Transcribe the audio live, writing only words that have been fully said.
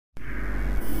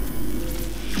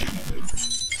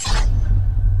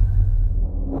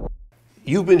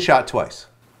You've been shot twice.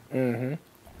 Mm-hmm.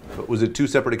 But was it 2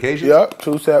 separate occasions? Yep,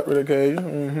 2 separate occasions.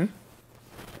 Mm-hmm.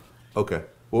 Okay.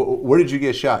 Well, where did you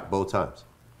get shot both times?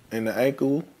 In the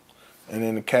ankle and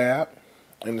in the calf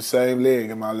and the same leg,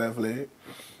 in my left leg.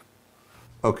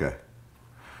 Okay.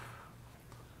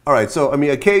 All right. So, I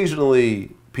mean,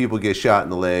 occasionally people get shot in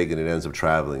the leg and it ends up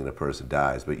traveling and the person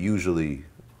dies, but usually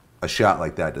a shot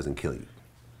like that doesn't kill you.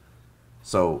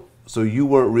 So you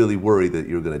weren't really worried that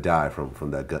you were going to die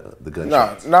from the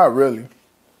gunshot? Nah, not really.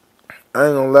 I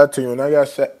ain't gonna lie to you. When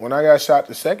I got shot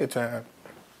the second time,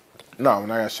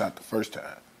 when I got shot the first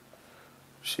time,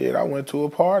 shit, I went to a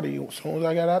party as soon as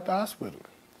I got out the hospital.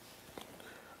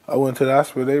 I went to the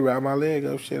hospital, they wrapped my leg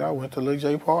up, shit, I went to Lil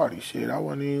J party, shit, I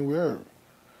wasn't even worried.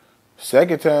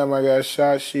 Second time I got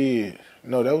shot, shit,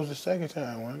 no, that was the second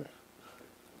time, wasn't it?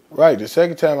 Right, the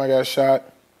second time I got shot,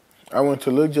 I went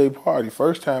to Lil J party.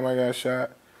 First time I got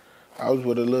shot, I was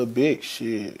with a little bitch,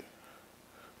 shit.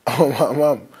 Oh, my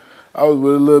mama. I was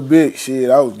with a little bitch, shit.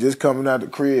 I was just coming out the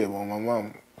crib on my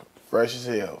mama. Fresh as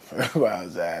hell. I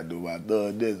was out do my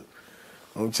thug dizzle.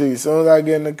 I'm telling you, as soon as I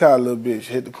get in the car, little bitch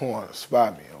hit the corner,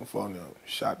 spot me. I'm phone up,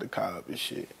 shot the car up and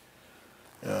shit.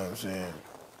 You know what I'm saying?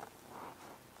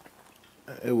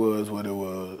 It was what it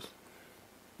was.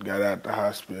 Got out the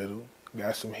hospital,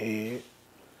 got some head,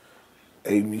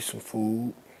 ate me some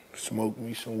food, smoked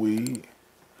me some weed,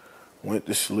 went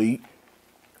to sleep.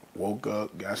 Woke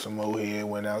up, got some more head,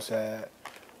 went outside,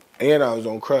 and I was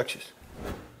on crutches.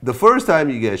 The first time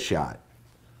you get shot,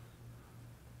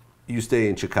 you stay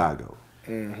in Chicago.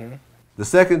 Mm-hmm. The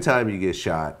second time you get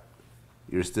shot,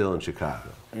 you're still in Chicago.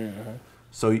 Mm-hmm.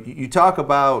 So you talk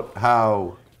about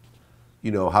how,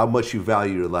 how much you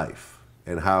value your life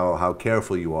and how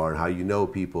careful you are and how you know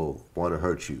people want to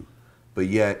hurt you, but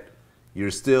yet you're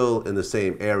still in the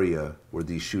same area where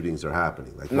these shootings are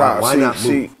happening. Like, why not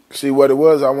move? See what it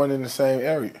was, I wasn't in the same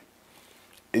area.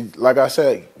 Like I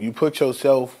said, you put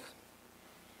yourself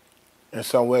in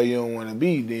somewhere you don't want to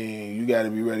be, then you got to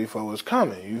be ready for what's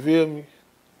coming. You feel me?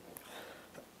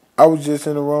 I was just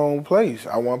in the wrong place.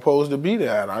 I wasn't supposed to be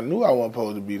there, and I knew I wasn't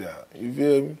supposed to be there. You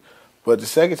feel me? But the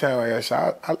second time I got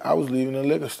shot, I was leaving the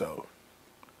liquor store.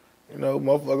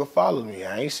 Motherfucker followed me.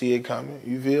 I ain't see it coming.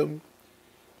 You feel me?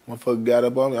 Motherfucker got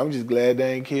up on me. I'm just glad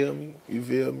they ain't killed me. You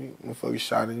feel me? Motherfucker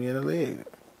shot me in the leg.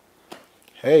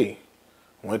 Hey,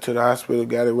 went to the hospital,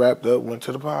 got it wrapped up, went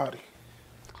to the party.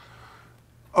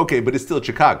 Okay, but it's still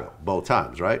Chicago both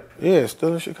times, right? Yeah,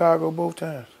 still in Chicago both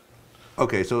times.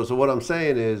 Okay, so what I'm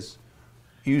saying is,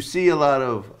 you see a lot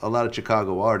of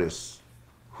Chicago artists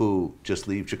who just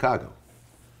leave Chicago.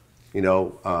 You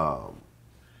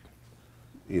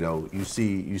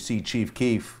see Chief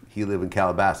Keef. He live in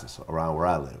Calabasas, around where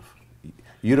I live.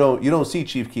 You don't see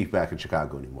Chief Keef back in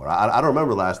Chicago anymore. I don't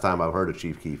remember the last time I've heard of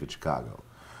Chief Keef in Chicago.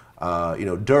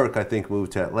 Dirk, I think,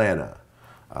 moved to Atlanta.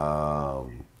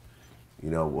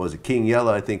 Was it King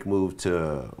Yella, I think, moved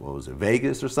to,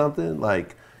 Vegas or something?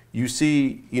 Like, you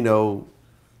see,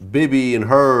 Bibby and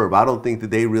Herb, I don't think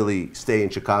that they really stay in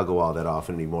Chicago all that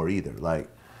often anymore either. Like,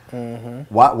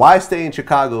 why stay in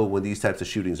Chicago when these types of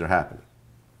shootings are happening?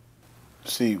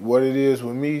 See, what it is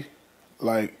with me,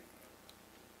 like,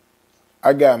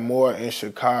 I got more in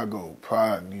Chicago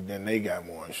probably than they got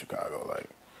more in Chicago. Like,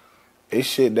 it's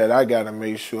shit that I got to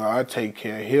make sure I take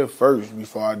care of here first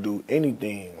before I do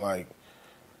anything. Like,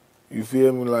 you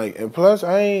feel me? Like, and plus,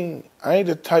 I ain't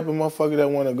the type of motherfucker that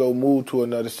want to go move to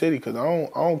another city because I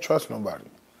don't trust nobody.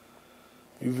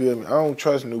 You feel me? I don't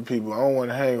trust new people. I don't want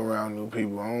to hang around new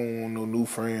people. I don't want no new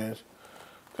friends.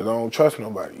 Because I don't trust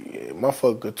nobody. Yeah,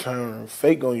 motherfucker could turn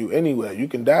fake on you anywhere. You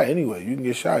can die anywhere. You can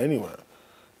get shot anywhere.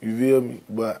 You feel me?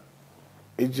 But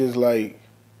it's just like,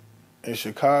 in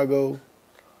Chicago,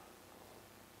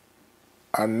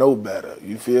 I know better.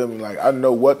 You feel me? Like, I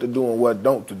know what to do and what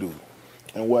don't to do.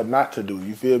 And what not to do.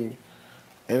 You feel me?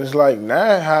 And it's like,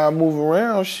 now how I move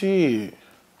around, shit,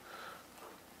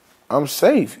 I'm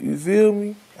safe. You feel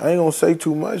me? I ain't gonna say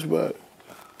too much, but,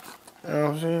 you know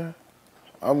what I'm saying?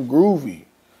 I'm groovy.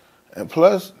 And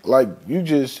plus, like you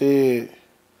just said,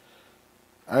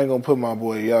 I ain't gonna put my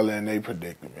boy Yella in their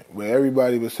predicament. But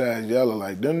everybody besides Yella,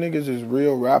 like, them niggas is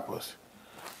real rappers.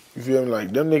 You feel me?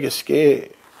 Like, them niggas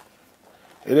scared.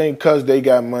 It ain't cause they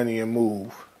got money and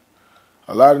move.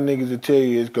 A lot of niggas will tell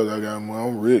you it's cause I got money.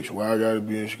 I'm rich. Why I gotta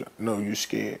be in Chicago? No, you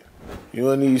scared. You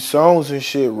in these songs and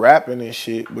shit, rapping and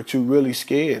shit, but you really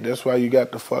scared. That's why you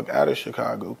got the fuck out of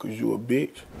Chicago, cause you a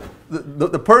bitch.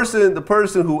 The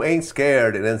person who ain't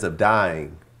scared and ends up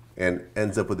dying and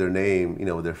ends up with their name,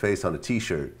 with their face on a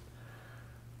T-shirt,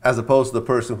 as opposed to the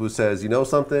person who says, you know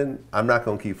something, I'm not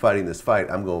gonna keep fighting this fight.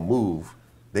 I'm gonna move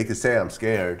They could say I'm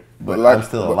scared, but I'm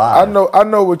still but alive. I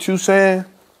know what you saying.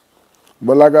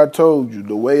 But like I told you,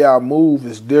 the way I move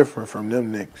is different from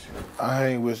them niggas. I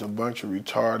hang with a bunch of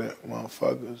retarded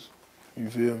motherfuckers. You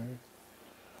feel me?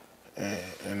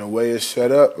 And the way it's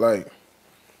set up, like,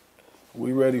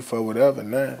 we ready for whatever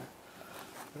now.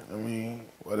 I mean,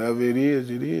 whatever it is,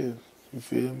 it is. You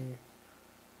feel me?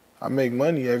 I make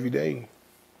money every day.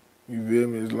 You feel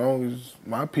me? As long as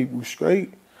my people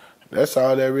straight, that's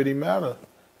all that really matter.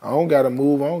 I don't gotta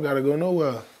move. I don't gotta go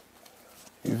nowhere.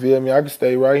 You feel me? I can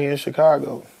stay right here in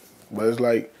Chicago. But it's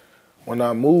like, when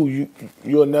I move,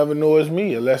 you'll never know it's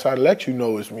me unless I let you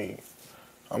know it's me.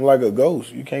 I'm like a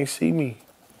ghost. You can't see me.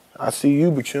 I see you,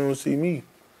 but you don't see me.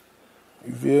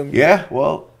 You feel me? Yeah,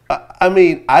 well, I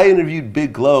mean, I interviewed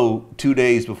Big Glow 2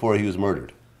 days before he was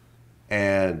murdered.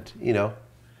 And, you know,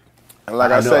 and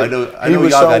like I know y'all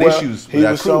got issues with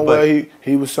that crew, but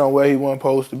he was somewhere he wasn't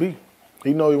supposed to be.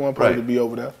 He know he wasn't supposed to be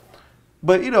over there.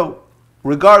 But, you know,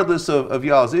 regardless of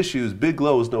y'all's issues, Big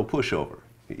Glow was no pushover.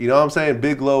 You know what I'm saying?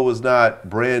 Big Glow was not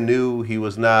brand new. He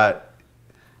was not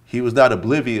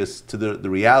oblivious to the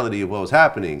reality of what was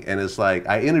happening. And it's like,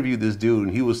 I interviewed this dude,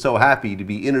 and he was so happy to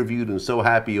be interviewed and so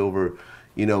happy over,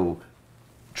 you know,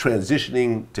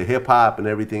 transitioning to hip hop and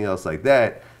everything else like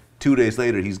that. 2 days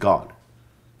later, he's gone.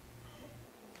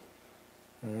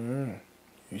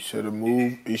 He should have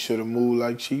moved. He should have moved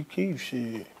like Chief Keef.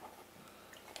 Shit.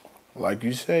 Like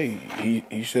you say,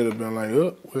 he should have been like,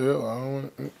 oh,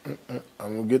 well,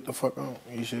 I'm gonna get the fuck on.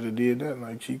 He should have did that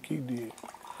like Chief Keef did.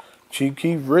 Chief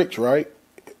Keef rich, right?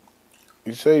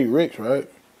 You say he rich, right?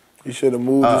 He should have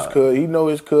moved his cuz. He know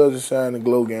his cousin signed the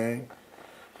Glow Gang,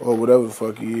 or whatever the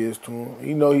fuck he is to him.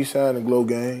 He know he signed the Glow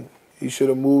Gang. He should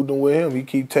have moved him with him. He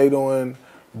keep Tato and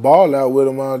Ball out with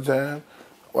him all the time.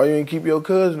 Why you ain't keep your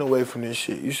cousin away from this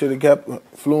shit? You should have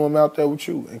flew him out there with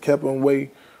you and kept him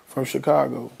away from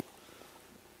Chicago.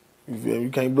 You feel me? You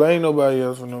can't blame nobody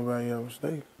else for nobody else's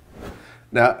mistake.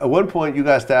 Now, at one point, you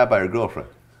got stabbed by your girlfriend.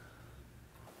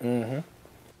 Mm-hmm.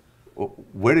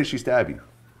 Where did she stab you?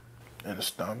 In the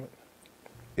stomach.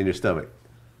 In your stomach?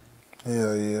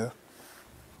 Hell yeah.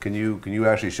 Can you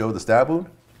actually show the stab wound?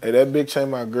 Hey, that bitch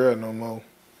ain't my girl no more.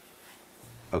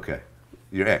 Okay.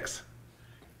 Your ex?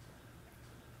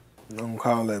 Don't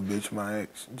call that bitch my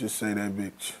ex. Just say that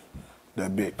bitch.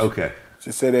 That bitch. Okay.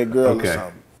 Just say that girl or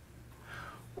something.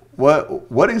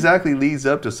 What exactly leads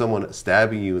up to someone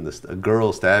stabbing you a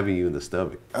girl stabbing you in the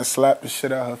stomach? I slapped the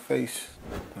shit out her face.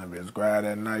 That bitch grabbed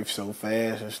that knife so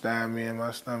fast and stabbed me in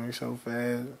my stomach so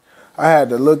fast. I had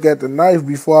to look at the knife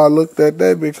before I looked at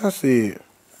that bitch. I said,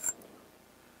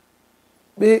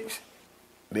 bitch.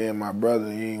 Then my brother,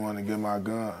 he didn't want to get my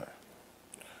gun.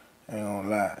 Ain't gonna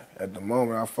lie. At the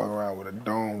moment, I fuck around with a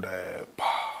dome dab.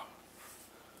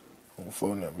 On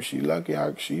phone number. She lucky.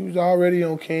 She was already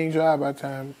on King Drive by the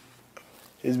time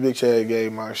his bitch had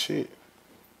gave my shit.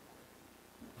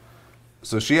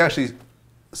 So she actually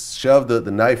shoved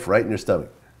the knife right in your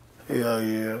stomach? Hell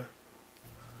yeah.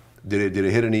 Did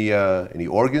it hit any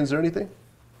organs or anything?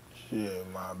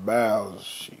 Shit, my bowels,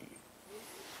 she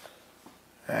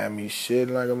had me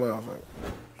shitting like a motherfucker.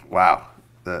 Wow.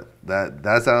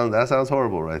 That sounds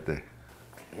horrible right there.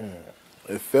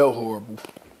 It felt horrible.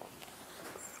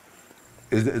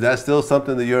 Is that still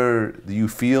something that you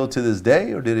feel to this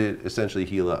day, or did it essentially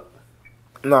heal up?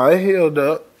 No, it healed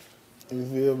up. You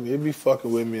feel me? It be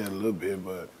fucking with me a little bit,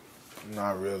 but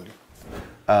not really.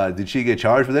 Did she get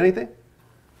charged with anything?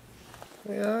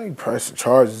 Yeah, I ain't pressing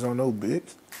charges on no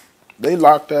bitch. They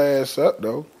locked her ass up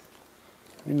though.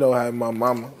 You know how my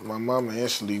mama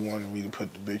instantly wanted me to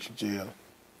put the bitch in jail.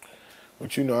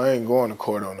 But you know I ain't going to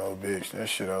court on no bitch. That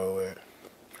shit over with.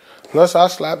 Plus, I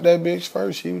slapped that bitch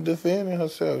first. She was defending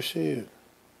herself. Shit.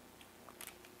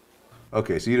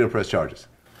 Okay, so you didn't press charges?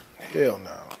 Hell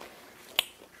no.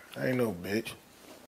 I ain't no bitch.